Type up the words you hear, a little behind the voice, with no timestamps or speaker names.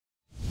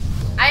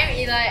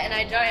Eli and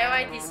I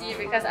joined NYTC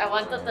because I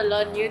wanted to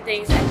learn new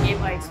things and gain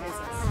more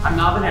experiences. I'm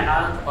Melvin and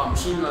I learned about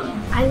machine learning.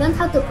 I learned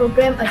how to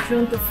program a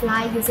drone to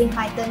fly using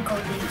Python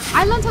coding.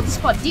 I learned how to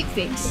spot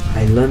deepfakes.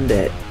 I learned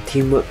that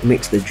teamwork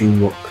makes the dream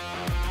work.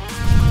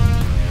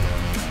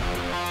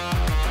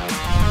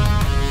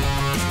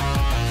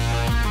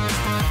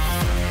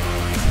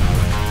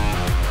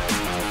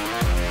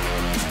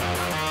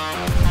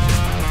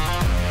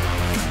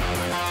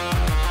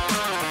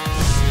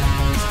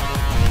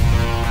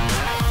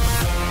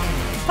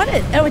 Fun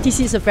at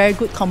NYTC is a very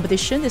good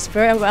competition. It's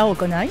very well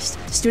organized.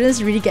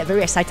 Students really get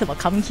very excited about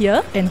coming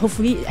here, and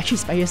hopefully it actually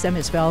inspires them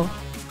as well.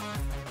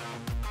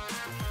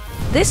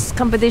 This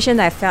competition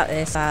I felt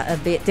is a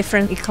bit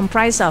different. It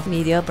comprised of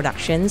media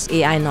productions,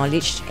 AI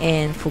knowledge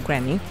and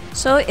programming.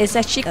 So it's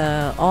actually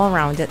an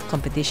all-rounded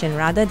competition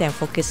rather than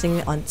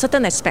focusing on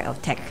certain aspect of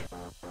tech.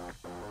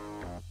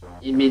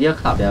 In Media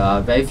Club, there are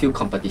very few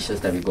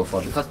competitions that we go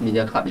for because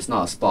Media Club is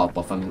not a sport of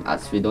performing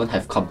arts. We don't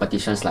have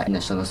competitions like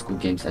National School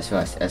Games as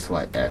well as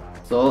SYF.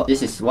 So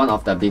this is one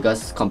of the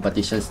biggest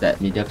competitions that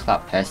Media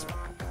Club has.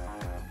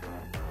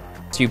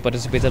 So we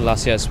participated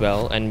last year as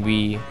well and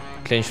we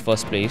clinched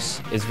first place.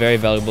 It's very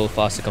valuable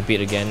for us to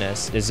compete again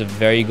as it's a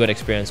very good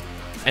experience.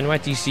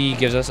 NYTC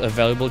gives us a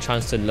valuable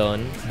chance to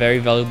learn very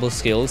valuable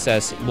skills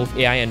as both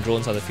AI and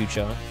drones are the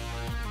future.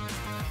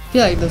 I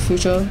feel like the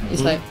future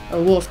is like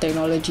a world of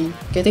technology.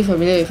 Getting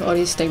familiar with all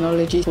these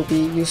technologies will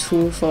be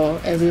useful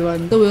for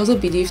everyone. So we also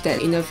believe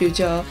that in the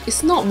future,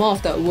 it's not more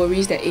of the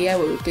worries that AI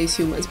will replace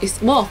humans. It's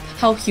more of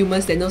how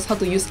humans that knows how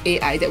to use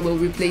AI that will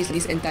replace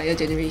this entire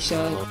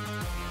generation.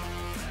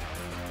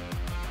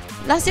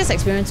 Last year's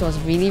experience was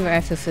really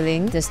very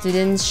fulfilling. The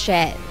students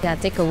shared their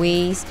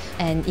takeaways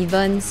and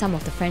even some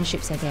of the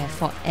friendships that they have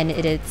formed. And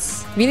it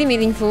is really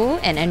meaningful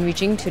and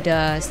enriching to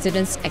the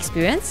students'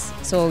 experience.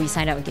 So we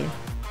signed up again.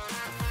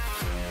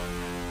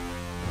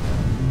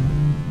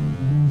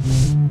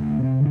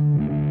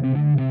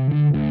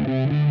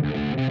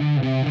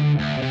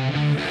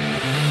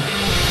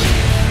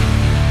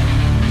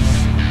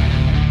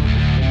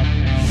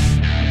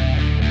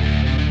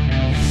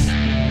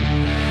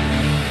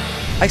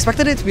 I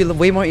expected it to be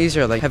way more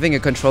easier, like having a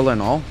controller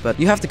and all, but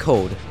you have to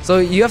code. So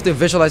you have to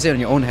visualize it in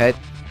your own head.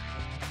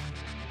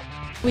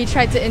 We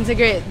tried to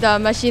integrate the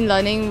machine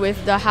learning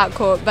with the hard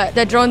code, but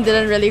the drone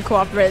didn't really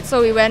cooperate.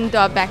 So we went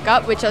to a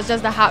backup, which was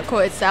just the hard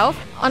code itself.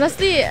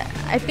 Honestly,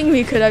 I think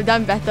we could have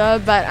done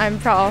better, but I'm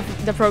proud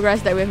of the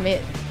progress that we've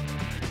made.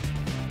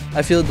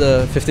 I feel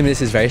the 50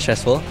 minutes is very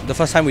stressful. The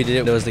first time we did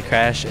it, there was the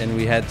crash and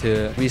we had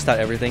to restart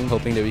everything,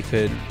 hoping that we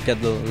could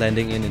get the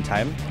landing in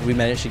time. We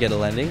managed to get a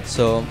landing,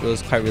 so it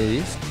was quite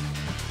relieved.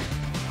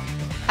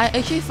 I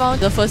actually found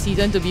the first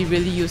season to be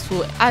really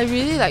useful. I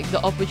really like the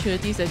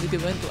opportunities that are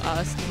given to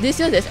us. This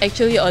year there's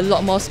actually a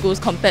lot more schools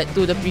compared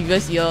to the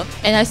previous year.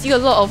 And I see a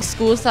lot of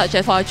schools such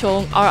as Hwa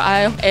Chong,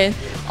 RI, and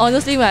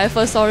honestly when I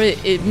first saw it,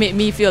 it made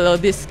me feel a little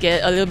bit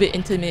scared, a little bit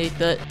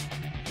intimidated.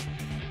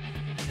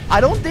 I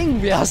don't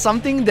think we are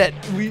something that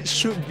we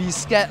should be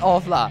scared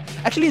of lah.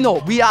 Actually no,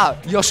 we are.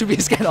 You should be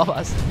scared of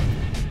us.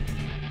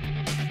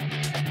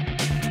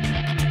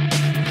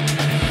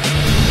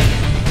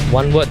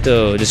 One word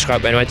to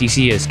describe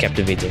NYTC is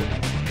captivating.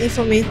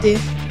 Informative.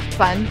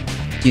 Fun.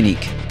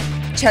 Unique.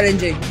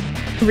 Challenging.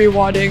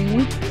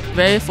 Rewarding.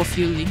 Very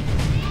fulfilling.